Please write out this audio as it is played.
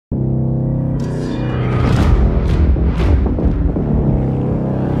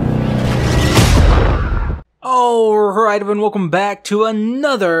Alright everyone, welcome back to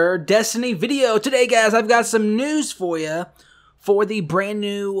another Destiny video. Today guys, I've got some news for you for the brand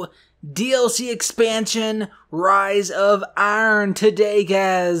new DLC expansion, Rise of Iron. Today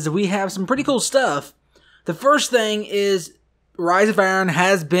guys, we have some pretty cool stuff. The first thing is Rise of Iron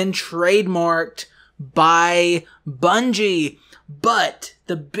has been trademarked by Bungie, but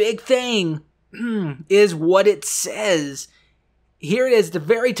the big thing is what it says. Here it is at the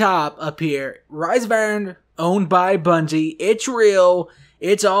very top up here. Rise of Iron, owned by Bungie. It's real.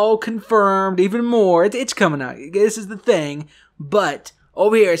 It's all confirmed. Even more. It's coming out. This is the thing. But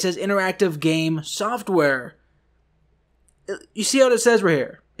over here it says interactive game software. You see what it says right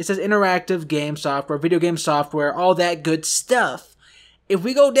here? It says interactive game software, video game software, all that good stuff. If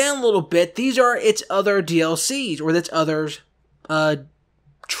we go down a little bit, these are its other DLCs, or its other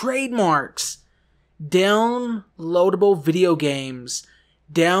trademarks. Downloadable video games.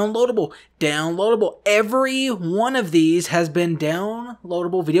 Downloadable. Every one of these has been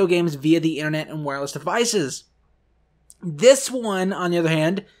downloadable video games via the internet and wireless devices. This one, on the other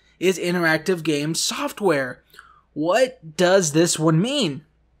hand, is interactive game software. What does this one mean?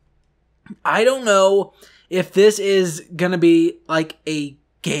 I don't know if this is going to be like a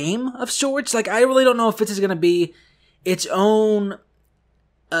game of sorts. Like, I really don't know if this is going to be its own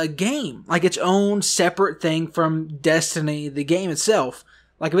a game, like its own separate thing from Destiny, the game itself.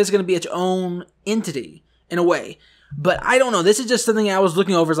 Like if it's going to be its own entity in a way. But I don't know. This is just something I was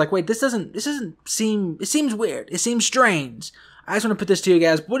looking over. It's like, wait, this doesn't seem, it seems weird. It seems strange. I just want to put this to you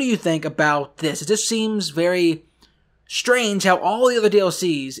guys. What do you think about this? It just seems very strange how all the other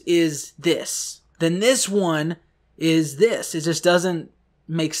DLCs is this. Then this one is this. It just doesn't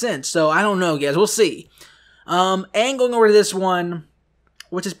make sense. So I don't know, guys. We'll see. And going over to this one,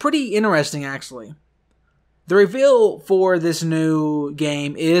 which is pretty interesting, actually. The reveal for this new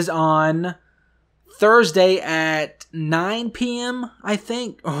game is on Thursday at 9 p.m., I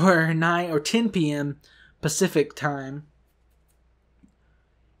think, or 9 or 10 p.m. Pacific time.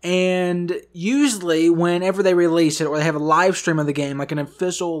 And usually, whenever they release it, or they have a live stream of the game, like an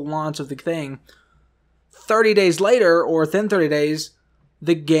official launch of the thing, 30 days later, or within 30 days,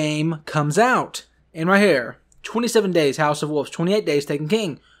 the game comes out. And right here, 27 days, House of Wolves. 28 days, Taken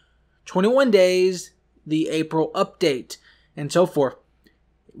King. 21 days, the April update. And so forth.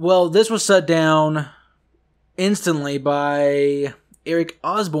 Well, this was shut down instantly by Eric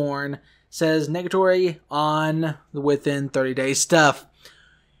Osborne. Says negatory on the within 30 days stuff.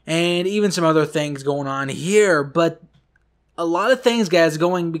 And even some other things going on here. But a lot of things, guys,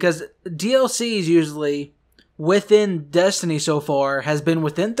 going, because DLCs usually within Destiny so far has been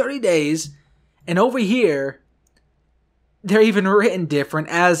within 30 days. And over here, they're even written different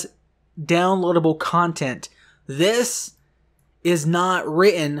as downloadable content. This is not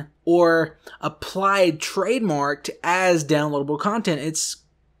written or applied trademarked as downloadable content. It's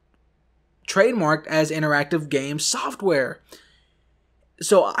trademarked as interactive game software.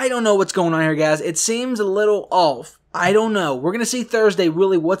 So I don't know what's going on here, guys. It seems a little off. I don't know. We're going to see Thursday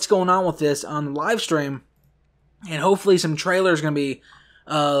really what's going on with this on the live stream. And hopefully some trailers going to be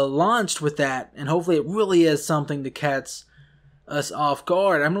launched with that. And hopefully it really is something to catch us off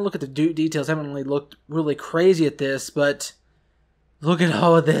guard. I'm going to look at the details. I haven't really looked really crazy at this, but look at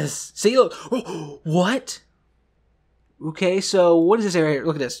all of this. See, look. What? Okay, so what is this area here?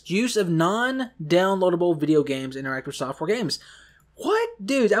 Look at this. Use of non-downloadable video games, interactive software games. What?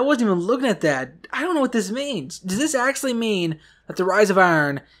 Dude, I wasn't even looking at that. I don't know what this means. Does this actually mean that the Rise of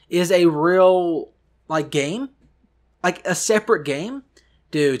Iron is a real, like, game? Like, a separate game?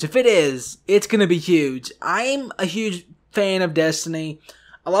 Dudes, if it is, it's going to be huge. I'm a huge fan of Destiny.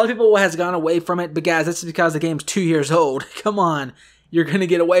 A lot of people has gone away from it, but guys, that's because the game's 2 years old. Come on, you're gonna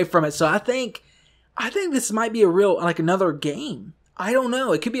get away from it. So I think this might be a real, like, another game. I don't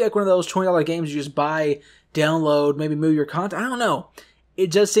know. It could be like one of those $20 games you just buy, download, maybe move your content. I don't know. It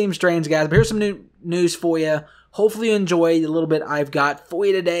just seems strange, guys. But here's some new news for you. Hopefully you enjoyed a little bit I've got for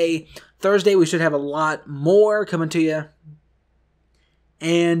you today. Thursday we should have a lot more coming to you.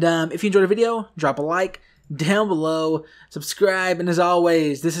 And if you enjoyed the video, drop a like down below, subscribe, and as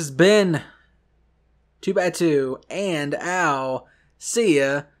always, this has been 2x2, and I'll see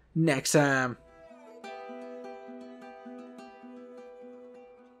ya next time.